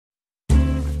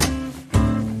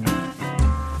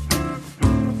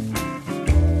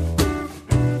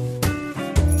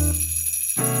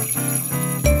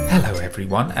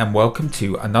everyone, and welcome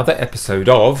to another episode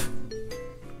of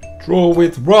Draw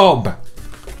with Rob.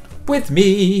 With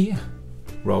me,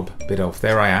 Rob Biddulph.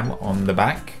 There I am on the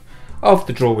back of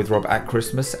the Draw with Rob at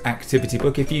Christmas activity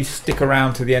book. If you stick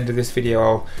around to the end of this video,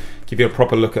 I'll give you a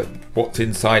proper look at what's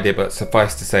inside it, but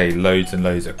suffice to say, loads and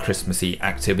loads of Christmassy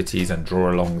activities and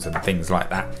draw-alongs and things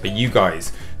like that for you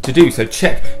guys to do, so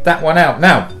check that one out.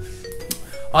 Now,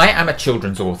 I am a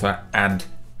children's author and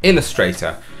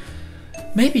illustrator.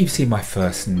 Maybe you've seen my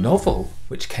first novel,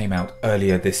 which came out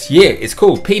earlier this year. It's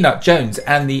called Peanut Jones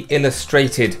and the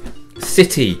Illustrated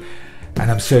City,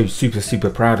 and I'm so super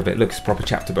proud of it. Look, it's a proper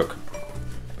chapter book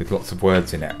with lots of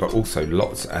words in it, but also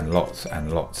lots and lots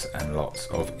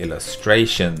of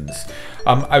illustrations.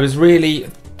 I was really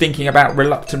thinking about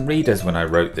reluctant readers when I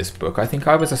wrote this book. I think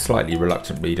I was a slightly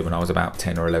reluctant reader when I was about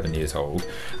 10 or 11 years old.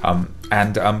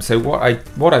 So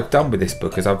what I've done with this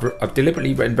book is I've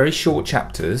deliberately written very short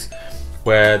chapters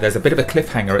where there's a bit of a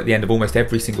cliffhanger at the end of almost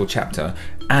every single chapter,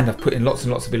 and I've put in lots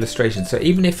and lots of illustrations. So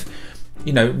even if,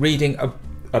 you know, reading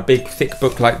a big thick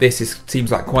book like this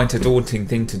seems like quite a daunting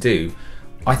thing to do,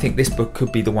 I think this book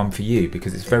could be the one for you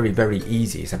because it's very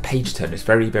easy. It's a page turner. It's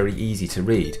very easy to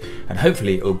read, and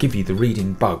hopefully it'll give you the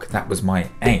reading bug. That was my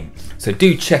aim. So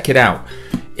do check it out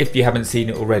if you haven't seen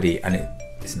it already, and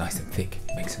it's nice and thick.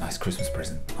 It makes a nice Christmas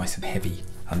present, nice and heavy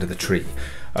under the tree.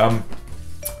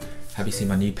 Have you seen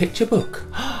my new picture book?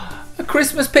 A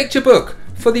Christmas picture book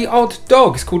for the odd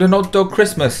dog. It's called An Odd Dog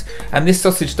Christmas, and this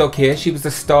sausage dog here, she was the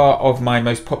star of my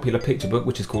most popular picture book,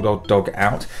 which is called Odd Dog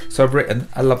Out. So I've written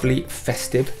a lovely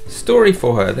festive story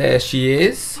for her. There she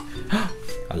is. I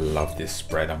love this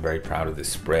spread. I'm very proud of this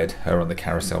spread. Her on the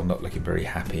carousel not looking very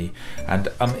happy, and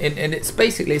it's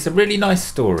basically, it's a really nice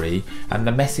story, and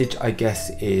the message, I guess,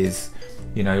 is,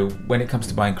 you know, when it comes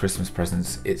to buying Christmas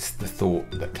presents, it's the thought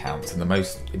that counts, and the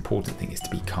most important thing is to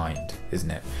be kind,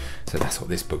 isn't it? So that's what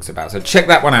this book's about. So check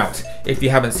that one out if you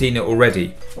haven't seen it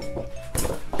already.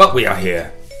 But we are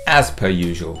here, as per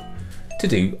usual, to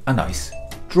do a nice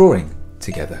drawing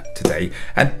together today.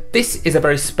 And this is a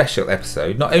very special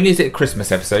episode. Not only is it a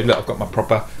Christmas episode, look, I've got my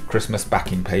proper Christmas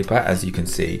backing paper, as you can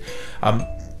see.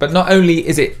 But not only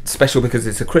is it special because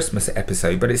it's a Christmas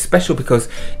episode, but it's special because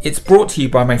it's brought to you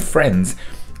by my friends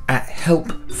at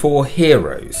Help for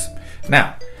Heroes.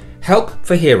 Now, Help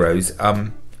for Heroes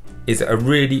is a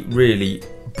really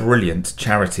brilliant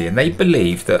charity, and they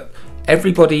believe that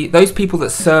everybody, those people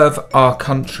that serve our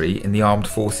country in the armed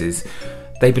forces,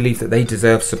 they believe that they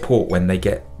deserve support when they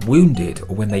get wounded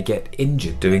or when they get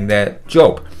injured doing their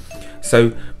job.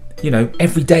 So, you know,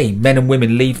 every day men and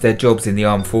women leave their jobs in the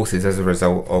armed forces as a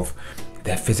result of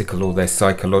their physical or their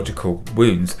psychological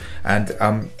wounds. And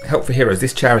Help for Heroes,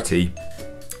 this charity,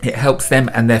 it helps them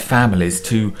and their families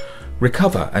to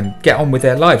recover and get on with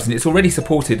their lives. And it's already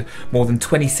supported more than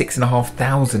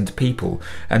 26,500 people.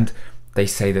 And they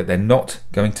say that they're not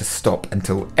going to stop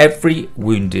until every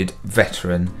wounded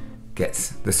veteran gets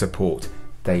the support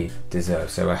they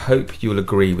deserve. So I hope you'll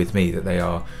agree with me that they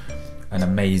are an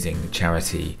amazing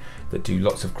charity that do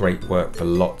lots of great work for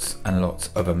lots and lots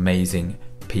of amazing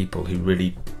people who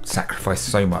really sacrifice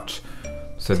so much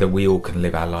so that we all can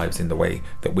live our lives in the way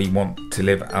that we want to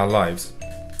live our lives.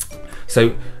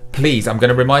 So please, I'm going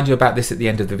to remind you about this at the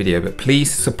end of the video, but please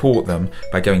support them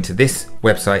by going to this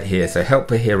website here, so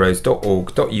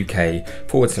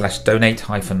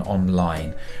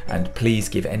helpforheroes.org.uk/donate-online, and please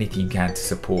give anything you can to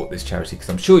support this charity, because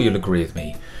I'm sure you'll agree with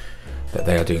me that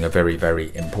they are doing a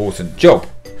very important job.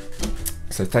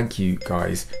 So thank you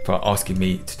guys for asking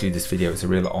me to do this video. It's a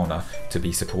real honour to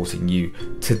be supporting you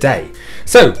today.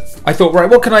 So I thought, right,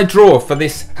 what can I draw for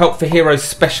this Help for Heroes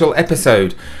special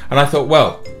episode? And I thought,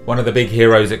 well, one of the big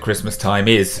heroes at Christmas time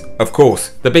is, of course,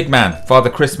 the big man, Father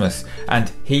Christmas,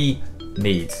 and he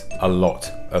needs a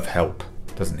lot of help,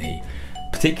 doesn't he?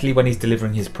 Particularly when he's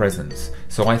delivering his presents.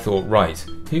 So I thought, right,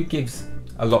 who gives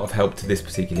a lot of help to this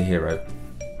particular hero?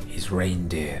 His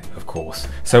reindeer, of course.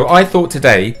 So I thought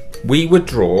today we would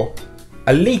draw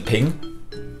a leaping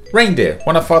reindeer,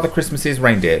 one of Father Christmas's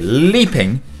reindeer,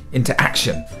 leaping into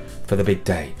action for the big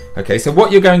day. Okay, so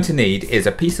what you're going to need is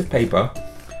a piece of paper.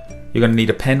 You're going to need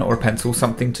a pen or a pencil,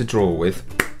 something to draw with,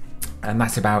 and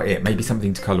that's about it. Maybe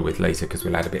something to colour with later, because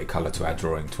we'll add a bit of colour to our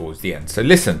drawing towards the end. So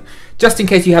listen, just in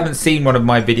case you haven't seen one of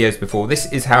my videos before, this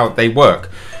is how they work.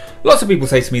 Lots of people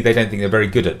say to me they don't think they're very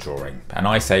good at drawing, and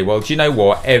I say, well, do you know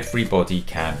what? Everybody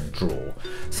can draw.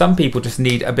 Some people just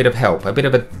need a bit of help, a bit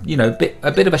of a, you know,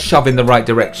 a bit of a shove in the right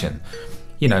direction,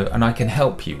 you know, and I can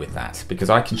help you with that because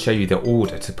I can show you the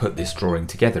order to put this drawing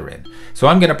together in. So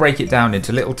I'm going to break it down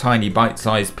into little tiny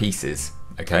bite-sized pieces,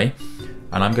 okay?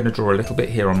 And I'm going to draw a little bit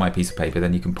here on my piece of paper,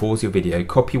 then you can pause your video,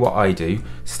 copy what I do,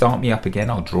 start me up again,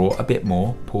 I'll draw a bit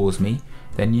more, pause me,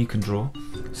 then you can draw,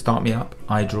 start me up,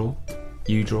 I draw,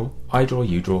 you draw, I draw,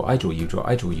 you draw, I draw, you draw,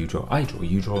 I draw, you draw, I draw,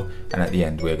 you draw, and at the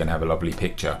end we're going to have a lovely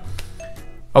picture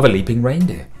of a leaping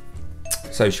reindeer.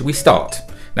 So should we start?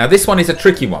 Now this one is a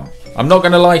tricky one. I'm not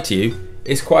going to lie to you,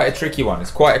 it's quite a tricky one,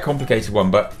 it's quite a complicated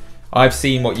one, but I've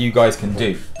seen what you guys can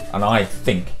do, and I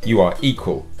think you are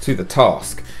equal to the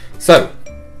task. So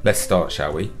let's start,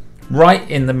 shall we? Right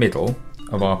in the middle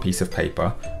of our piece of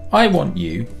paper, I want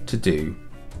you to do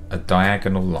a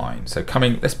diagonal line. So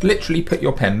let's literally put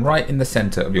your pen right in the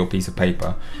center of your piece of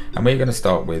paper, and we're going to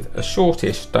start with a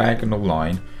shortish diagonal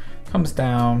line, comes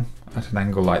down at an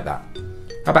angle like that,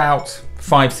 about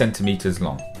 5 centimeters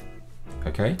long,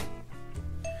 okay?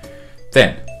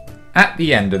 Then at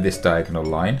the end of this diagonal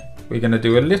line, we're going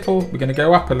to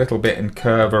go up a little bit and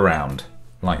curve around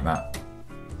like that.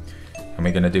 And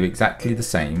we're going to do exactly the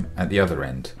same at the other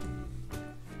end.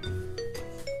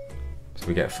 So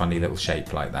we get a funny little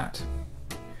shape like that.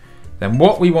 Then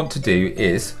what we want to do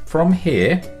is, from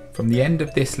here, from the end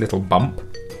of this little bump,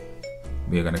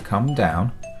 we're going to come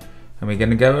down and we're going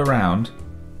to go around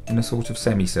in a sort of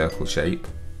semicircle shape.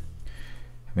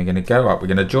 And we're going to go up, we're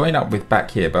going to join up with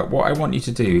back here, but what I want you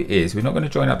to do is, we're not going to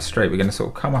join up straight, we're going to sort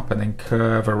of come up and then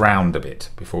curve around a bit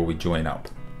before we join up.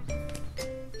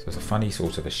 So it's a funny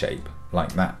sort of a shape,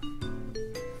 like that.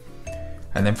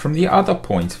 And then from the other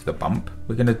point of the bump,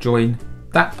 we're going to join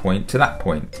that point to that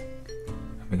point.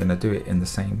 And we're going to do it in the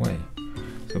same way.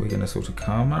 So we're going to sort of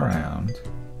come around,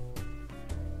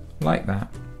 like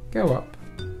that, go up,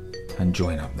 and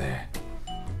join up there.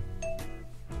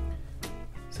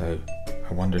 So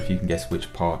I wonder if you can guess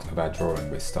which part of our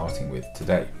drawing we're starting with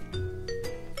today.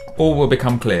 All will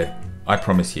become clear, I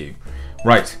promise you.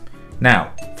 Right,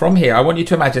 now, from here, I want you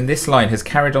to imagine this line has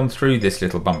carried on through this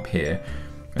little bump here,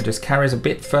 and just carries a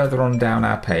bit further on down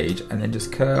our page, and then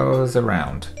just curls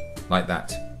around, like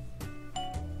that.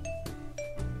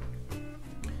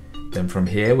 Then from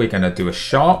here, we're going to do a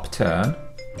sharp turn,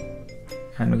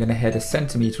 and we're going to head 1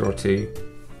 centimeter or 2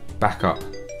 back up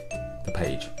the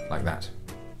page, like that.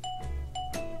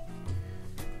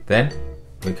 Then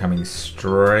we're coming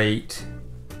straight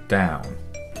down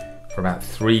for about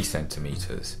 3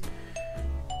 centimeters.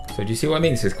 So do you see what I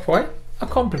mean? This is quite a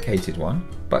complicated one,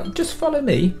 but just follow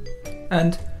me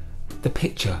and the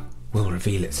picture will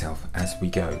reveal itself as we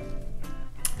go.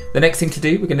 The next thing to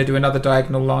do, we're going to do another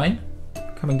diagonal line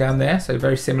coming down there, so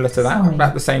very similar to that. Sorry,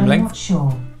 about the same length. I'm not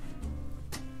sure.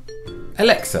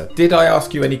 Alexa, did I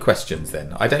ask you any questions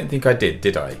then? I don't think I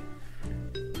did I?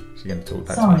 She's going to talk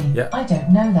back to me. Yeah. I don't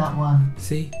know that one.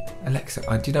 See, Alexa,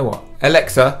 do you know what?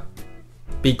 Alexa,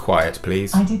 be quiet,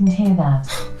 please. I didn't hear that.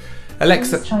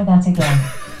 Alexa, please try that again.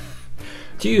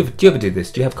 Do you ever do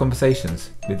this? Do you have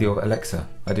conversations with your Alexa?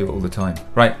 I do it all the time.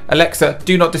 Right, Alexa,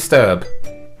 do not disturb.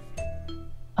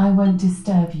 I won't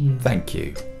disturb you. Thank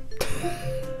you.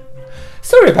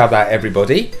 Sorry about that,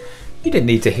 everybody. You didn't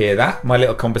need to hear that, my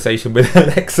little conversation with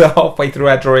Alexa halfway through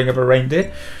our drawing of a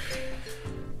reindeer.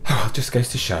 Oh, it just goes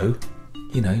to show,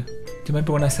 you know. Do you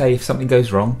remember when I say if something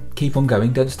goes wrong, keep on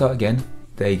going, don't start again?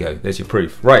 There you go, there's your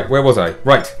proof. Right, where was I?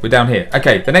 Right, we're down here.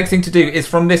 Okay, the next thing to do is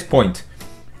from this point,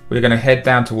 we're going to head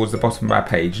down towards the bottom of our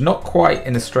page, not quite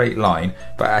in a straight line,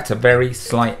 but at a very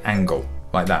slight angle,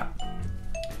 like that.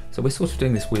 So we're sort of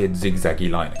doing this weird zigzaggy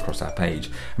line across our page.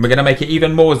 And we're going to make it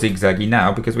even more zigzaggy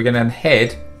now because we're going to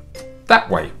head that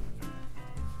way.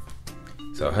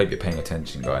 So I hope you're paying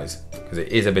attention, guys, because it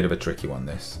is a bit of a tricky one,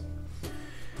 this.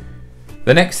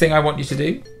 The next thing I want you to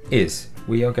do is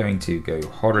we are going to go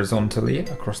horizontally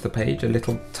across the page a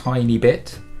little tiny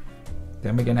bit.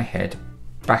 Then we're going to head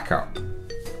back up,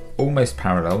 almost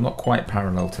parallel, not quite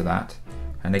parallel to that.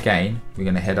 And again, we're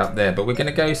going to head up there, but we're going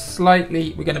to go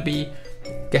slightly, we're going to be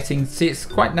getting, see, it's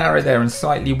quite narrow there and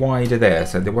slightly wider there.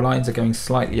 So the lines are going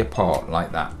slightly apart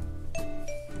like that.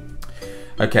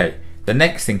 Okay, the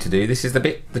next thing to do, this is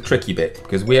the tricky bit,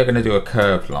 because we are going to do a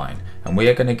curved line, and we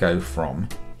are going to go from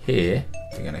here,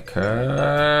 we're going to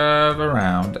curve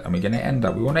around, and we're going to end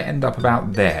up, we want to end up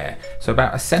about there. So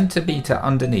about 1 centimeter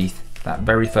underneath that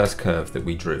very first curve that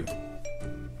we drew.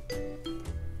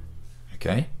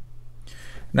 Okay.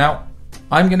 Now,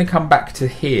 I'm going to come back to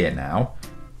here now,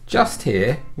 just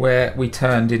here where we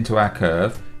turned into our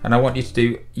curve, and I want you to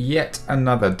do yet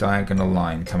another diagonal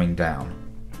line coming down,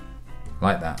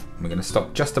 like that. We're going to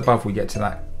stop just above we get to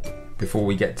that, before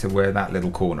we get to where that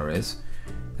little corner is.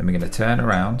 Then we're going to turn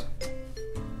around,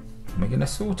 and we're going to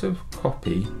sort of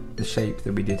copy the shape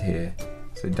that we did here.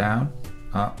 So down,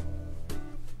 up,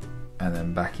 and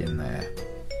then back in there.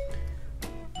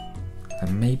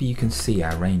 And maybe you can see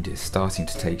our reindeers starting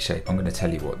to take shape. I'm going to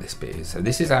tell you what this bit is. So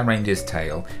this is our reindeer's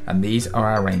tail, and these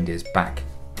are our reindeer's back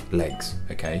legs,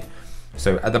 okay?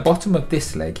 So at the bottom of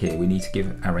this leg here, we need to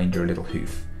give our reindeer a little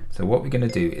hoof. So what we're going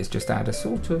to do is just add a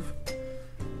sort of,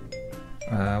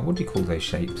 what do you call those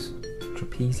shapes?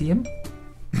 Trapezium?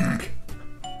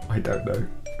 I don't know.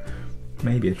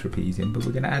 Maybe a trapezium, but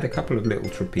we're going to add a couple of little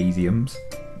trapeziums,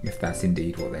 if that's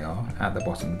indeed what they are, at the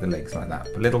bottom of the legs like that.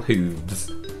 But little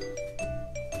hooves.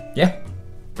 Yeah,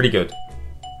 pretty good.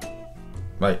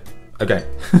 Right, okay.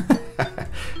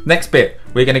 Next bit,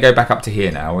 we're going to go back up to here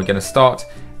now. We're going to start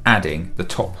adding the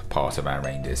top part of our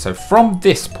reindeer. So from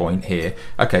this point here,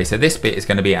 okay, so this bit is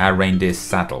going to be our reindeer's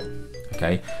saddle.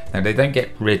 Okay, now they don't get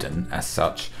ridden as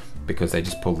such because they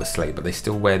just pull the sleigh, but they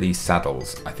still wear these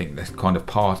saddles. I think they're kind of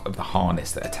part of the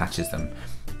harness that attaches them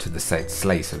to the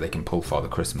sleigh so they can pull Father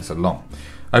Christmas along.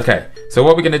 Okay, so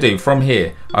what we're going to do from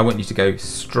here, I want you to go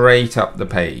straight up the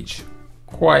page,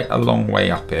 quite a long way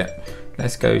up it.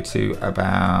 Let's go to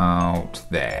about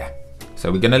there.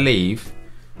 So we're going to leave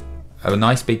a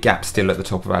nice big gap still at the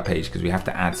top of our page because we have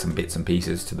to add some bits and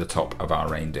pieces to the top of our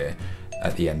reindeer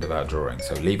at the end of our drawing.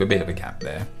 So leave a bit of a gap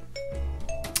there.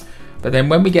 But then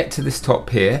when we get to this top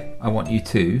here, I want you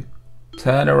to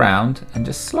turn around and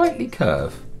just slightly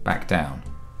curve back down.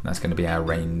 And that's going to be our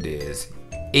reindeer's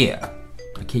ear.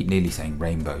 I keep nearly saying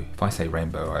rainbow. If I say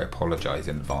rainbow, I apologise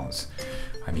in advance.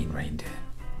 I mean reindeer.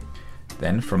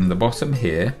 Then from the bottom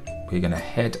here, we're going to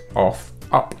head off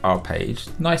up our page,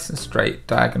 nice and straight,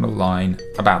 diagonal line,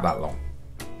 about that long.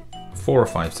 4 or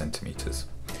 5 centimetres.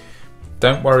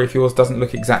 Don't worry if yours doesn't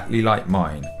look exactly like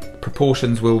mine.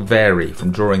 Proportions will vary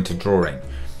from drawing to drawing.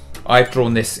 I've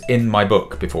drawn this in my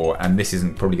book before, and this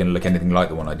isn't probably going to look anything like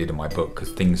the one I did in my book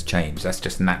because things change. That's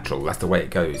just natural. That's the way it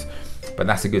goes. But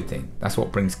that's a good thing. That's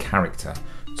what brings character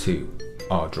to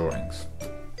our drawings.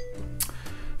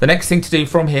 The next thing to do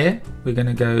from here, we're going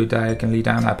to go diagonally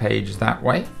down our page that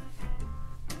way.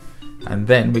 And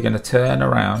then we're going to turn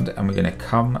around and we're going to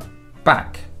come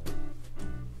back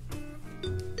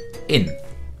in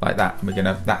like that.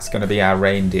 And that's going to be our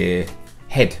reindeer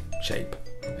head shape.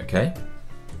 Okay.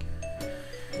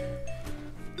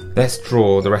 Let's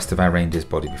draw the rest of our reindeer's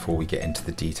body before we get into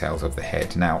the details of the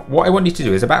head. Now, what I want you to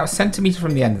do is about 1 centimetre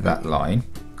from the end of that line,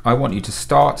 I want you to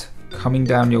start coming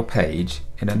down your page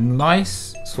in a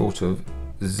nice sort of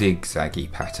zigzaggy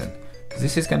pattern. Because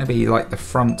this is going to be like the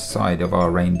front side of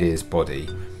our reindeer's body.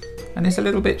 And it's a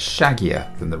little bit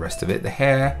shaggier than the rest of it. The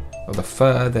hair or the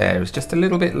fur there is just a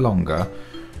little bit longer.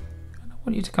 And I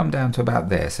want you to come down to about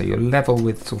there, so you're level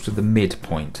with sort of the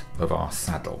midpoint of our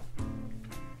saddle.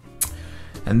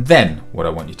 And then what I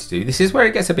want you to do, this is where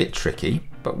it gets a bit tricky,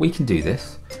 but we can do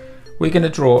this. We're going to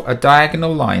draw a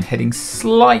diagonal line heading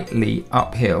slightly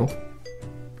uphill,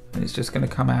 and it's just going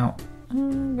to come out,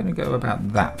 I'm going to go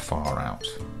about that far out,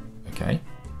 okay?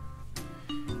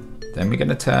 Then we're going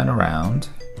to turn around,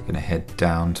 we're going to head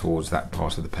down towards that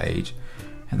part of the page,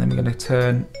 and then we're going to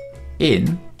turn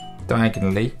in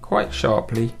diagonally, quite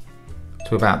sharply,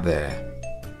 to about there.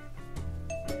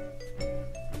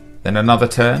 Then another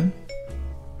turn,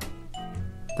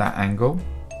 that angle,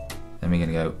 then we're going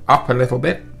to go up a little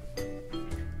bit,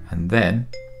 and then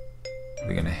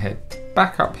we're going to head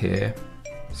back up here,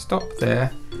 stop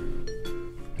there,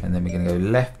 and then we're going to go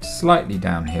left slightly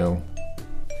downhill,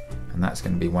 and that's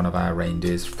going to be one of our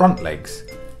reindeer's front legs.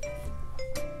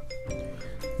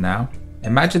 Now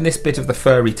imagine this bit of the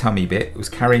furry tummy bit was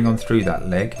carrying on through that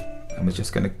leg, and we're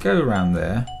just going to go around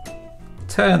there,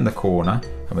 turn the corner,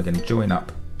 and we're going to join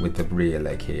up with the rear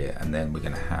leg here, and then we're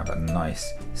going to have a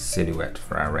nice silhouette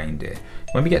for our reindeer.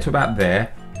 When we get to about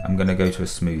there, I'm going to go to a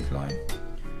smooth line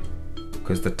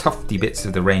because the tufty bits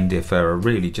of the reindeer fur are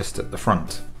really just at the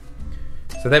front.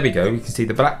 So there we go, you can see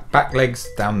the back legs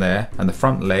down there, and the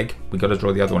front leg, we've got to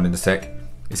draw the other one in a sec,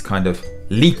 is kind of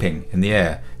leaping in the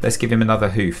air. Let's give him another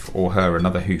hoof, or her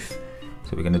another hoof.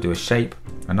 So we're going to do a shape,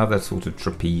 another sort of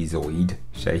trapezoid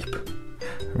shape.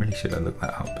 I really should have looked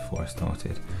that up before I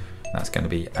started. That's going to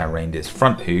be our reindeer's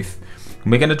front hoof.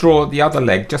 And we're going to draw the other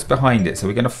leg just behind it. So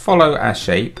we're going to follow our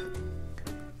shape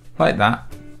like that.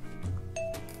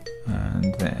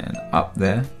 And then up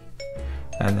there.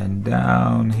 And then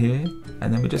down here.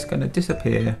 And then we're just going to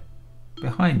disappear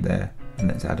behind there. And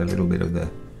let's add a little bit of the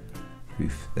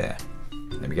hoof there.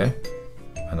 There we go.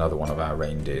 Another one of our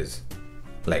reindeer's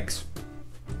legs.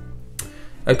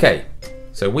 Okay,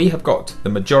 so we have got the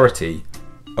majority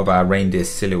of our reindeer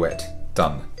silhouette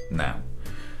done now.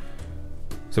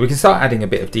 So we can start adding a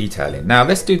bit of detail in. Now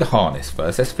let's do the harness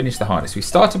first. Let's finish the harness. We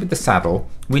started with the saddle.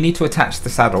 We need to attach the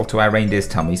saddle to our reindeer's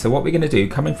tummy. So what we're going to do,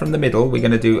 coming from the middle, we're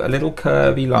going to do a little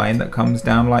curvy line that comes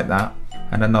down like that.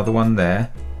 and another one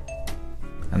there.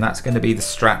 And that's going to be the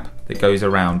strap that goes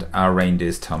around our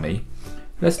reindeer's tummy.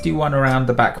 Let's do one around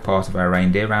the back part of our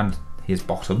reindeer, around his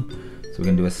bottom. So we're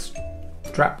going to do a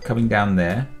strap coming down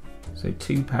there. So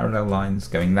 2 parallel lines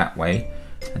going that way,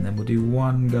 and then we'll do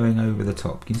one going over the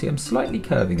top. You can see I'm slightly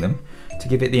curving them to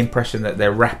give it the impression that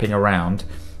they're wrapping around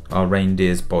our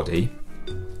reindeer's body.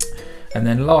 And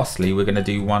then lastly, we're going to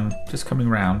do one just coming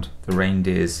around the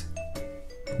reindeer's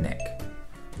neck.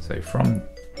 So from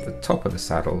the top of the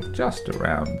saddle, just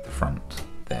around the front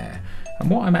there. And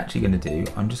what I'm actually going to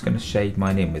do, I'm just going to shade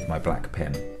mine in with my black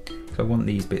pen. So I want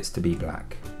these bits to be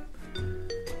black,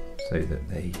 so that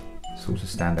they sort of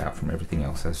stand out from everything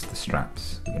else as the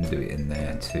straps. We're going to do it in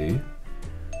there too.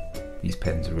 These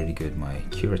pens are really good. My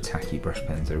Kuretake brush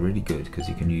pens are really good because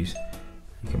you can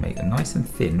make them nice and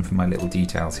thin for my little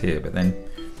details here, but then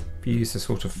if you use the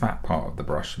sort of fat part of the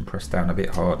brush and press down a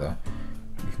bit harder,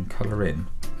 you can colour in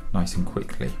nice and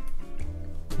quickly,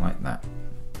 like that.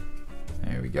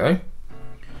 There we go.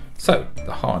 So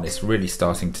the harness really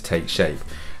starting to take shape.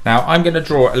 Now I'm going to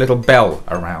draw a little bell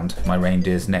around my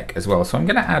reindeer's neck as well. So I'm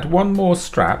going to add one more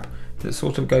strap that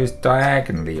sort of goes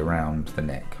diagonally around the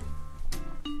neck,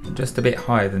 just a bit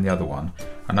higher than the other one.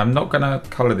 And I'm not going to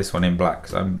colour this one in black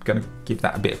because I'm going to give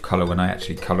that a bit of colour when I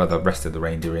actually colour the rest of the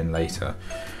reindeer in later.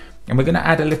 And we're going to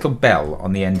add a little bell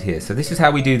on the end here. So this is how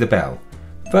we do the bell.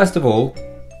 First of all,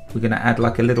 we're going to add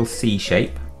like a little C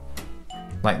shape,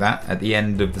 like that, at the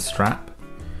end of the strap.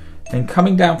 Then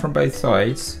coming down from both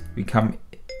sides, we come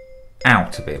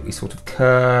out a bit. We sort of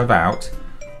curve out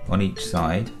on each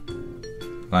side,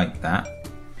 like that.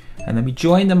 And then we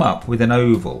join them up with an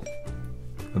oval,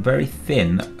 a very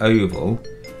thin oval.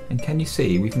 And can you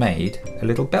see we've made a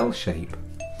little bell shape?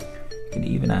 You can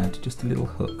even add just a little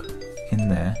hook in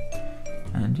there.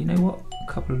 And you know what?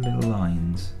 A couple of little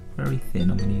lines, very thin.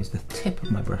 I'm going to use the tip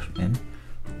of my brush pen,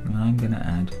 and I'm going to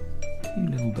add a few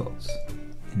little dots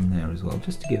in there as well,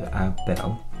 just to give our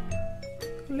bell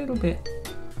a little bit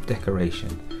of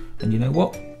decoration. And you know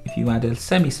what? If you add a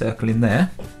semicircle in there,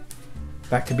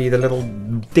 that could be the little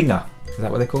dinger. Is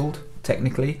that what they're called?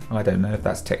 Technically, I don't know if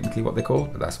that's technically what they're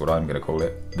called, but that's what I'm going to call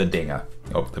it, the dinger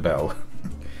of the bell.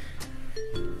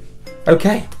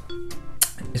 Okay,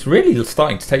 it's really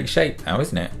starting to take shape now,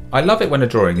 isn't it? I love it when a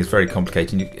drawing is very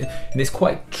complicated, and it's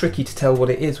quite tricky to tell what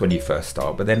it is when you first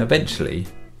start, but then eventually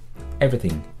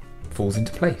everything falls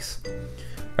into place.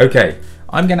 Okay,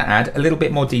 I'm going to add a little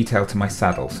bit more detail to my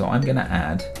saddle, so I'm going to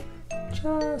add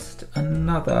just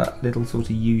another little sort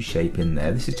of U shape in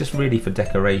there. This is just really for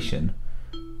decoration,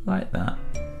 like that.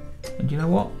 And you know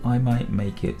what? I might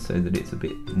make it so that it's a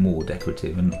bit more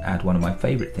decorative and add one of my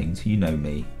favourite things. You know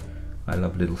me, I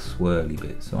love little swirly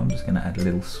bits, so I'm just going to add a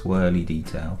little swirly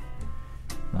detail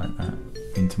like that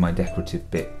into my decorative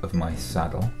bit of my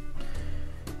saddle.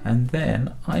 And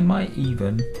then I might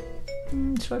even,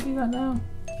 should I do that now?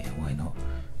 Yeah, why not?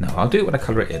 No, I'll do it when I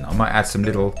colour it in. I might add some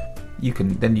little, you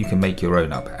can make your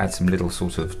own up, add some little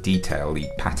sort of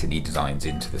detail-y, pattern-y designs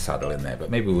into the saddle in there,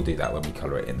 but maybe we'll do that when we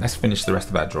colour it in. Let's finish the rest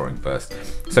of our drawing first.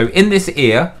 So in this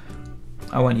ear,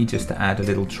 I want you just to add a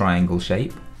little triangle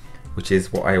shape, which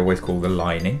is what I always call the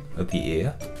lining of the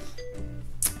ear.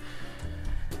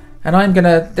 And I'm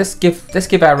gonna, let's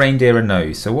give our reindeer a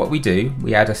nose. So what we do,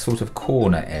 we add a sort of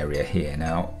corner area here.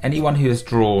 Now, anyone who has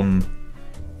drawn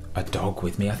a dog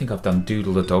with me, I think I've done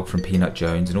Doodle the dog from Peanut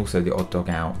Jones and also the Odd Dog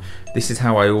Out. This is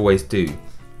how I always do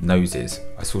noses.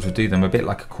 I sort of do them a bit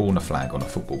like a corner flag on a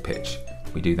football pitch.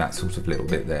 We do that sort of little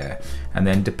bit there. And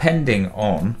then depending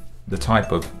on the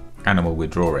type of animal we're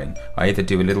drawing, I either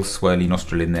do a little swirly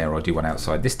nostril in there or do one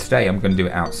outside. This today I'm going to do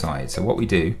it outside. So what we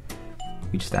do,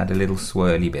 we just add a little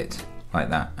swirly bit like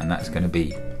that, and that's going to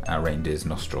be our reindeer's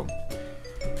nostril.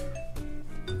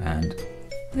 And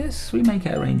this, we make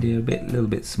our reindeer a little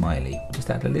bit smiley. Just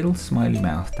add a little smiley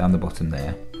mouth down the bottom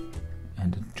there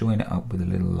and join it up with a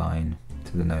little line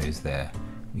to the nose there.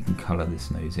 We can colour this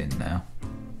nose in now.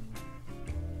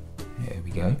 There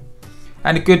we go.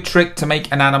 And a good trick to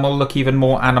make an animal look even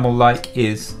more animal-like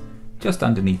is just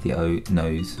underneath the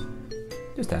nose,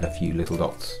 just add a few little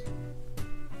dots,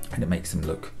 and it makes them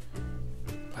look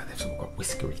like they've sort of got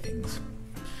whiskery things.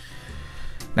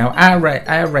 Now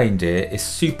our reindeer is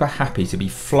super happy to be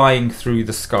flying through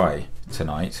the sky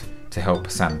tonight to help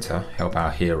Santa, help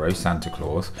our hero Santa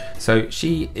Claus. So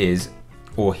she is,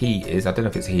 or he is, I don't know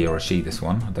if it's a he or a she this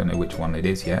one, I don't know which one it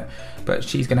is yet, but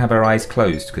she's going to have her eyes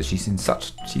closed because she's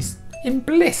in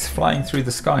bliss flying through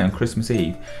the sky on Christmas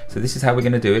Eve. So this is how we're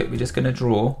going to do it. We're just going to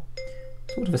draw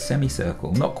sort of a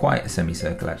semicircle, not quite a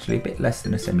semicircle actually, a bit less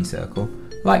than a semicircle,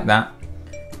 like that.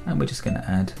 And we're just going to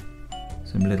add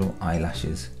some little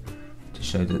eyelashes to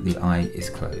show that the eye is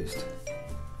closed.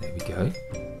 There we go.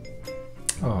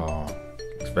 Oh,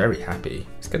 it's very happy.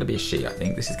 It's going to be a she, I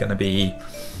think. This is going to be...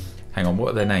 Hang on,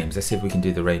 what are their names? Let's see if we can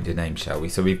do the reindeer names, shall we?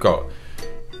 So we've got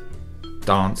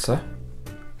Dancer,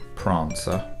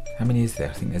 Prancer. How many is there?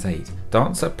 I think there's 8.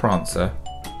 Dancer, Prancer,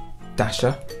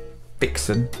 Dasher,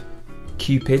 Vixen,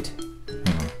 Cupid.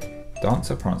 Hang on.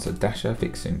 Dancer, Prancer, Dasher,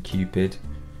 Vixen, Cupid.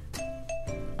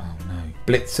 Oh no.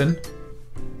 Blitzen,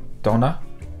 Donna.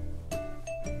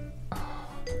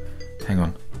 Oh, hang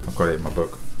on, I've got it in my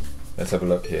book. Let's have a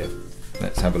look here.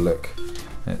 Let's have a look.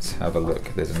 Let's have a look.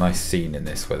 There's a nice scene in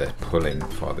this where they're pulling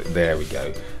farther. There we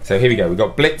go. So here we go. We've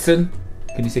got Blitzen.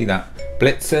 Can you see that?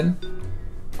 Blitzen.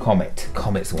 Comet.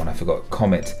 Comet's the one I forgot.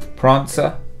 Comet.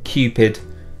 Prancer. Cupid.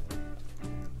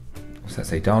 What's that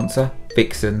say? Dancer.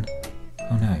 Vixen.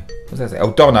 Oh no. What's that say?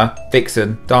 Oh, Donna.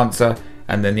 Vixen. Dancer.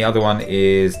 And then the other one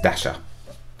is Dasher.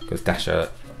 Because Dasher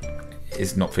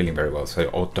is not feeling very well.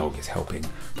 So Odd Dog is helping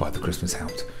fight the Christmas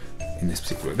Hound. In this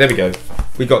particular, there we go.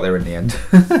 We got there in the end.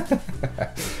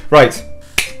 Right.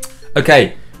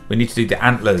 Okay. We need to do the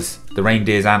antlers, the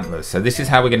reindeer's antlers. So this is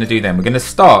how we're going to do them. We're going to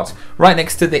start right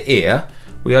next to the ear.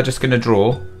 We are just going to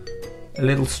draw a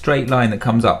little straight line that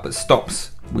comes up but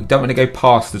stops. We don't want to go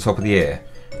past the top of the ear.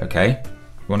 Okay.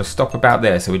 We want to stop about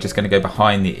there. So we're just going to go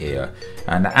behind the ear,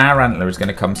 and our antler is going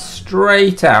to come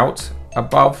straight out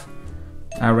above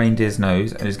our reindeer's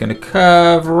nose and is going to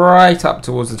curve right up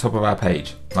towards the top of our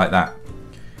page like that.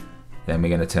 Then we're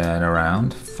going to turn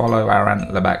around, follow our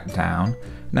antler back down.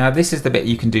 Now this is the bit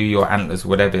you can do your antlers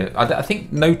whatever. I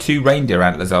think no 2 reindeer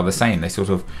antlers are the same. They sort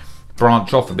of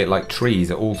branch off a bit like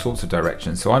trees at all sorts of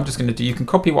directions. So I'm just going to do, you can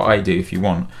copy what I do if you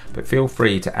want, but feel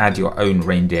free to add your own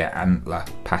reindeer antler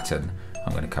pattern.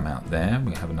 I'm going to come out there,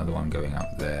 we have another one going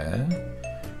up there,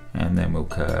 and then we'll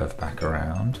curve back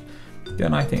around.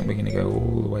 Then I think we're going to go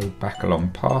all the way back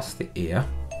along past the ear.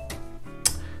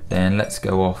 Then let's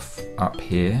go off up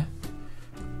here.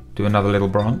 Do another little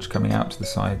branch coming out to the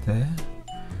side there.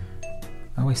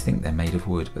 I always think they're made of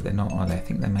wood, but they're not, are they? I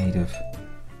think they're made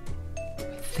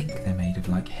of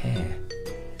like hair.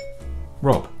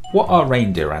 Rob, what are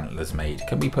reindeer antlers made?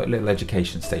 Can we put a little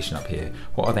education station up here?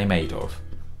 What are they made of?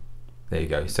 There you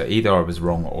go. So either I was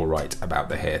wrong or right about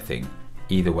the hair thing.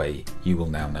 Either way, you will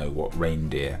now know what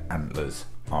reindeer antlers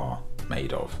are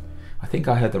made of. I think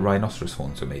I heard that rhinoceros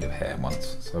horns were made of hair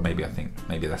once, so maybe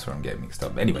maybe that's where I'm getting mixed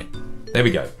up. Anyway, there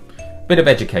we go. Bit of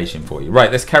education for you.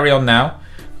 Right, let's carry on now.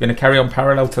 We're going to carry on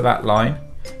parallel to that line.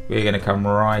 We're going to come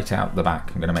right out the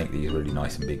back. I'm going to make these really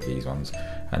nice and big, these ones.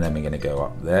 And then we're going to go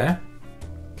up there,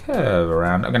 curve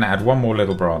around. I'm going to add one more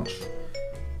little branch.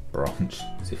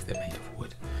 As if they're made of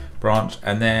wood. Branch,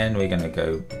 and then we're going to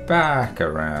go back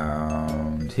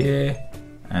around here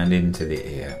and into the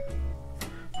ear.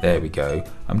 There we go.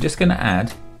 I'm just going to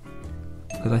add,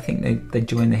 because I think they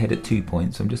join the head at 2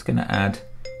 points, so I'm just going to add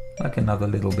like another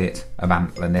little bit of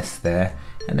antlerness there,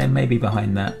 and then maybe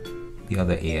behind that the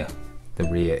other ear, the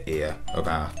rear ear of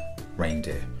our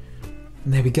reindeer.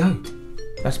 And there we go.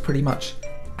 That's pretty much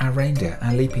our reindeer,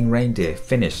 our leaping reindeer,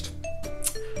 finished.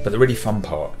 But the really fun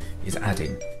part is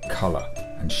adding colour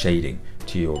and shading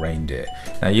to your reindeer.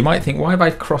 Now you might think, why have I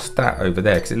crossed that over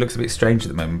there? Because it looks a bit strange at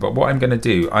the moment. But what I'm going to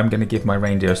do, I'm going to give my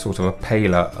reindeer a sort of a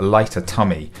paler, a lighter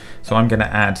tummy. So I'm going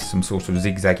to add some sort of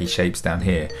zigzaggy shapes down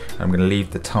here. And I'm going to leave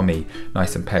the tummy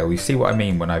nice and pale. You see what I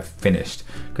mean when I've finished?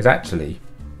 Because actually,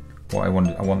 what I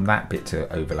want that bit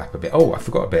to overlap a bit. Oh, I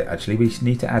forgot a bit actually. We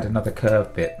need to add another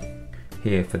curved bit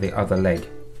here for the other leg.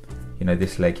 You know,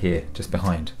 this leg here, just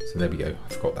behind. So there we go. I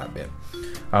forgot that bit.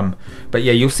 But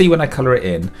yeah, you'll see when I colour it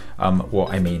in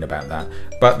what I mean about that.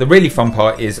 But the really fun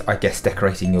part is, I guess,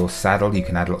 decorating your saddle. You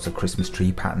can add lots of Christmas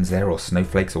tree patterns there, or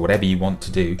snowflakes, or whatever you want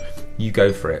to do. You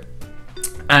go for it.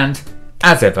 And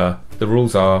as ever, the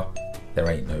rules are, there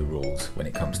ain't no rules when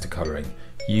it comes to colouring.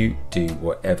 You do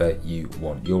whatever you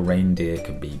want. Your reindeer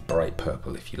can be bright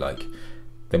purple if you like.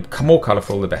 The more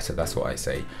colourful, the better, that's what I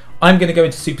say. I'm going to go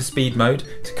into super speed mode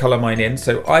to colour mine in,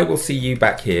 so I will see you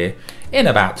back here in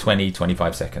about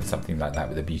 20-25 seconds, something like that,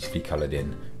 with a beautifully coloured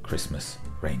in Christmas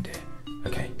reindeer.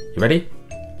 Okay, you ready?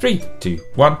 3, 2,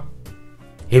 1,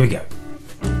 here we go.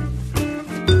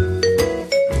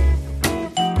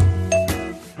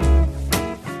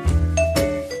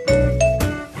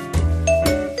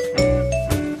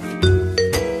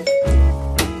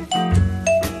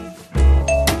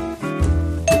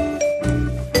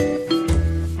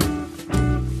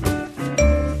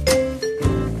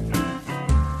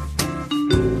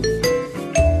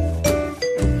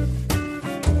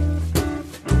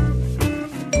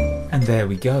 There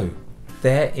we go.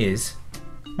 There is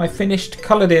my finished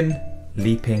coloured in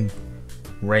leaping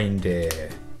reindeer.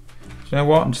 you know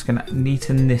what? I'm just going to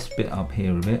neaten this bit up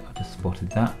here a bit. I just spotted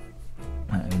that.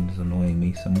 That is annoying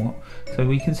me somewhat. So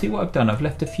we can see what I've done. I've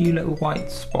left a few little white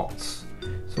spots,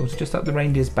 sort of just up the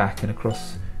reindeer's back and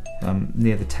across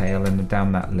near the tail and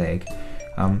down that leg.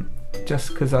 Just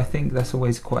because I think that's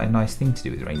always quite a nice thing to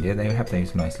do with reindeer. They have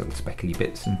those nice little speckly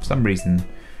bits, and for some reason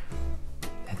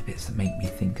they're the bits that make me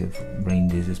think of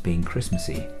reindeers as being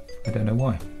Christmassy. I don't know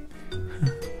why.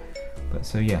 But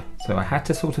so yeah, so I had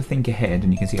to sort of think ahead,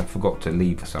 and you can see I forgot to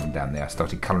leave some down there. I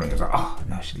started colouring, I was like, oh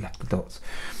no, I should have left the dots.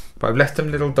 But I've left them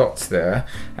little dots there,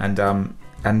 and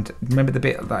remember the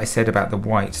bit that I said about the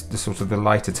white, the sort of the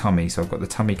lighter tummy, so I've got the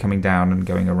tummy coming down and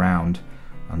going around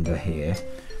under here.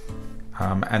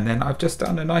 And then I've just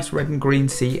done a nice red and green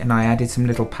seat, and I added some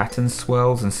little pattern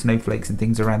swirls and snowflakes and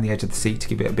things around the edge of the seat to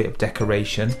give it a bit of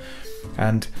decoration.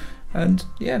 And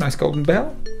yeah, nice golden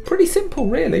bell. Pretty simple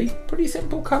really, pretty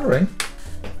simple colouring.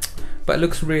 But it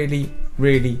looks really,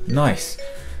 really nice.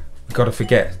 We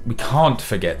can't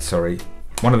forget, sorry,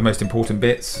 one of the most important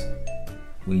bits.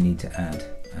 We need to add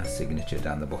our signature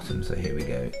down the bottom. So here we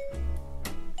go.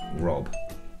 Rob.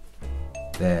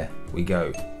 There we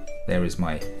go. There is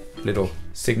my little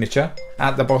signature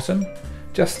at the bottom,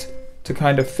 just to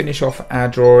kind of finish off our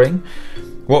drawing.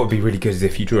 What would be really good is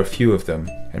if you drew a few of them,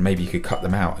 and maybe you could cut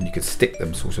them out and you could stick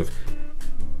them sort of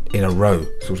in a row,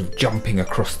 sort of jumping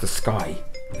across the sky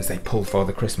as they pull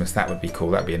Father Christmas. That would be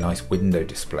cool. That'd be a nice window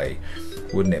display,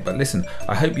 wouldn't it? But listen,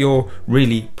 I hope you're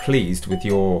really pleased with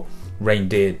your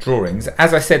reindeer drawings.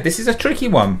 As I said, this is a tricky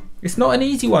one. It's not an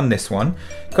easy one, this one,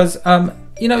 because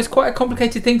you know, it's quite a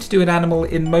complicated thing to do an animal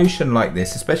in motion like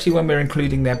this, especially when we're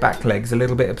including their back legs, a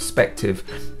little bit of perspective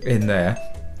in there.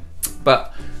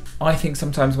 But I think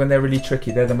sometimes when they're really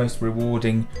tricky, they're the most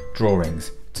rewarding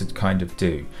drawings to kind of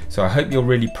do. So I hope you're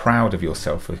really proud of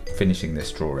yourself for finishing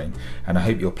this drawing, and I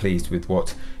hope you're pleased with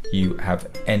what you have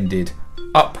ended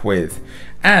up with.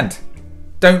 And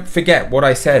don't forget what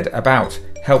I said about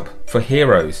help for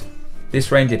heroes.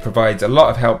 This reindeer provides a lot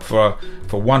of help for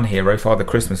one hero, Father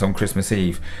Christmas, on Christmas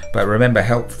Eve. But remember,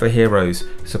 Help for Heroes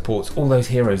supports all those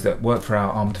heroes that work for our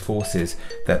armed forces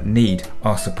that need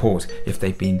our support if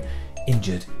they've been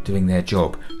injured doing their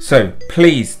job. So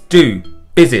please do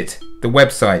visit the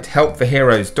website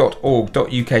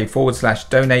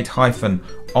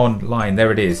helpforheroes.org.uk/donate-online.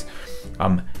 There it is.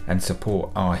 And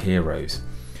support our heroes.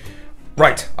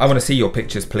 Right, I want to see your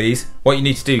pictures, please. What you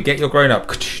need to do, get your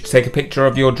grown-up, take a picture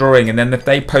of your drawing, and then if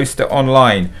they post it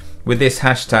online with this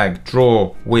hashtag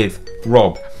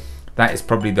 #DrawWithRob, that is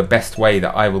probably the best way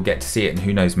that I will get to see it, and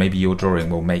who knows, maybe your drawing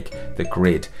will make the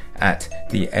grid at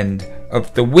the end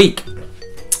of the week.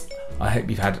 I hope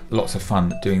you've had lots of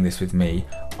fun doing this with me.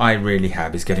 I really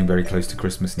have. It's getting very close to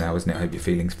Christmas now, isn't it? I hope you're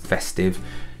feeling festive.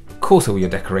 Of course, all your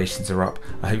decorations are up.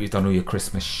 I hope you've done all your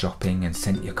Christmas shopping and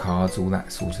sent your cards, all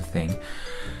that sort of thing.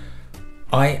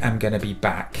 I am going to be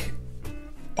back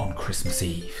on Christmas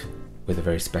Eve with a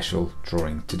very special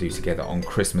drawing to do together on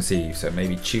Christmas Eve. So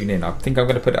maybe tune in. I think I'm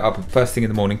going to put it up first thing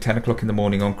in the morning, 10 o'clock in the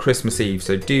morning on Christmas Eve.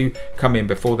 So do come in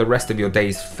before the rest of your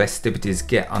day's festivities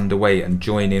get underway and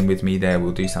join in with me there.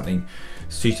 We'll do something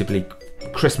suitably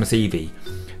Christmas Eve-y,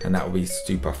 and that will be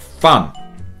super fun.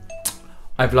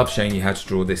 I've loved showing you how to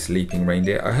draw this leaping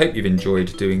reindeer. I hope you've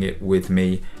enjoyed doing it with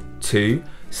me too.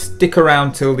 Stick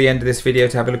around till the end of this video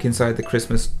to have a look inside the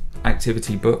Christmas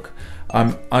activity book.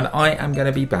 And I am going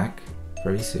to be back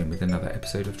very soon with another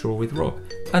episode of Draw with Rob.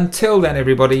 Until then,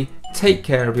 everybody, take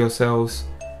care of yourselves,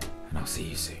 and I'll see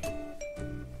you soon.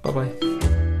 Bye-bye.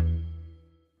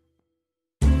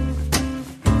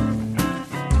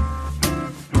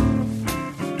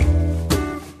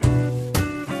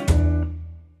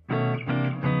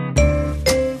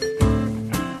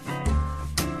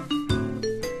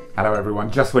 Hello everyone,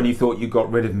 just when you thought you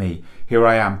got rid of me, here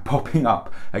I am popping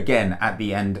up again at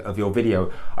the end of your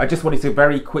video. I just wanted to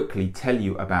very quickly tell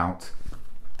you about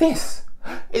this.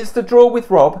 It's the Draw with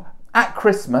Rob at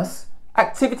Christmas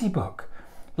activity book.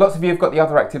 Lots of you have got the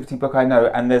other activity book, I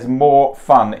know, and there's more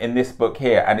fun in this book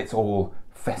here, and it's all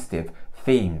festive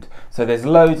themed. So there's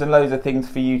loads and loads of things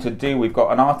for you to do. We've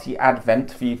got an arty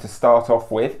advent for you to start off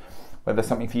with, where there's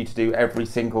something for you to do every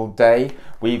single day.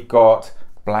 We've got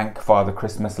blank Father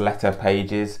Christmas letter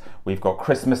pages. We've got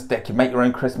Christmas make your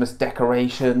own Christmas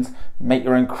decorations, make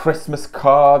your own Christmas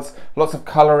cards, lots of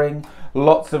colouring,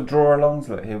 lots of draw-alongs.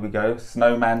 Look, here we go,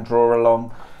 snowman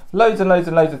draw-along. Loads and loads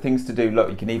and loads of things to do.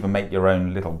 Look, you can even make your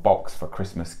own little box for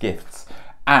Christmas gifts.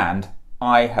 And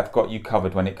I have got you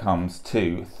covered when it comes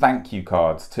to thank you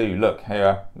cards too. Look,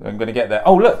 here, I'm going to get there.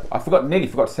 Oh look, nearly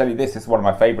forgot to tell you this. This is one of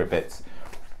my favourite bits.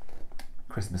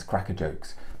 Christmas cracker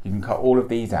jokes. You can cut all of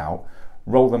these out,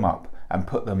 roll them up, and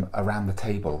put them around the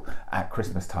table at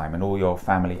Christmas time, and all your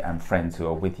family and friends who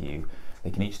are with you,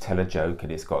 they can each tell a joke,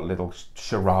 and it's got little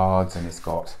charades, and it's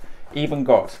even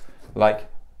got like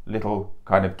little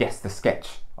kind of guess the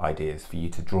sketch ideas for you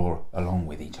to draw along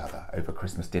with each other over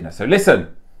Christmas dinner. So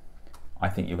listen, I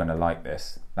think you're going to like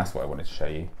this. That's what I wanted to show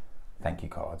you. Thank you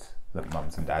cards. Look,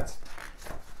 mums and dads,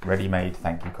 ready-made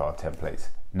thank you card templates.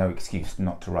 No excuse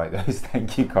not to write those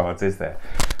thank you cards, is there?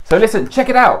 So listen, check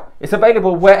it out. It's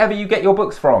available wherever you get your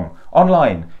books from,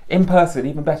 online, in person,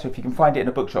 even better. If you can find it in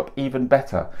a bookshop, even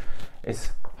better.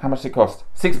 It's, how much does it cost?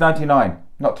 $6.99,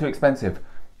 not too expensive.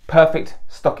 Perfect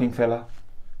stocking filler.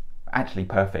 Actually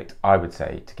perfect, I would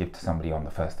say, to give to somebody on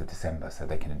the 1st of December so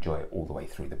they can enjoy it all the way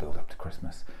through the build up to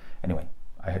Christmas. Anyway,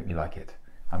 I hope you like it.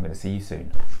 I'm going to see you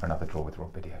soon for another Draw with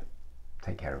Rob video.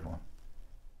 Take care, everyone.